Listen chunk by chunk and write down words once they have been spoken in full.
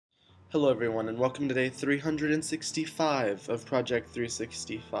Hello everyone, and welcome to day 365 of Project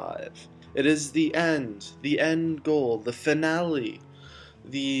 365. It is the end goal, the finale,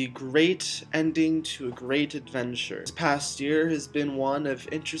 the great ending to a great adventure. This past year has been one of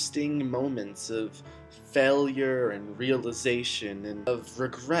interesting moments of failure and realization, and of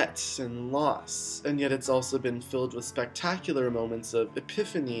regret and loss, and yet it's also been filled with spectacular moments of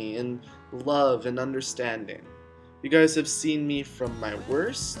epiphany and love and understanding. You guys have seen me from my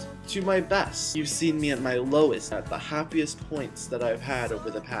worst to my best. You've seen me at my lowest, at the happiest points that I've had over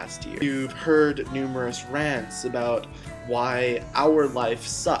the past year. You've heard numerous rants about why our life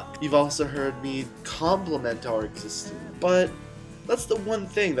sucked. You've also heard me compliment our existence. But that's the one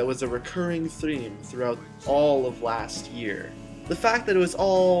thing that was a recurring theme throughout all of last year. The fact that it was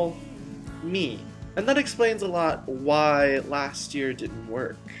all me. And that explains a lot why last year didn't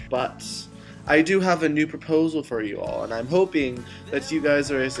work. But I do have a new proposal for you all, and I'm hoping that you guys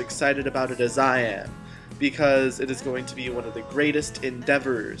are as excited about it as I am, because it is going to be one of the greatest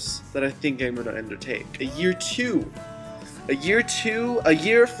endeavors that I think I'm going to undertake. A year two, a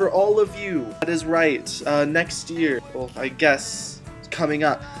year for all of you. That is right, next year, well, I guess, coming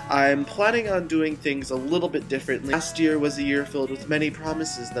up, I'm planning on doing things a little bit differently. Last year was a year filled with many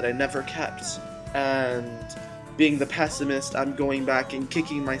promises that I never kept, and being the pessimist, I'm going back and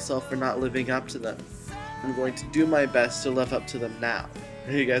kicking myself for not living up to them. I'm going to do my best to live up to them now.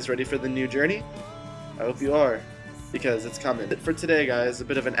 Are you guys ready for the new journey? I hope you are, because it's coming. For today, guys, a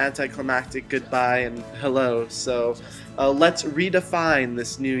bit of an anticlimactic goodbye and hello, so let's redefine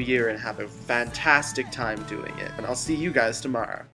this new year and have a fantastic time doing it. And I'll see you guys tomorrow.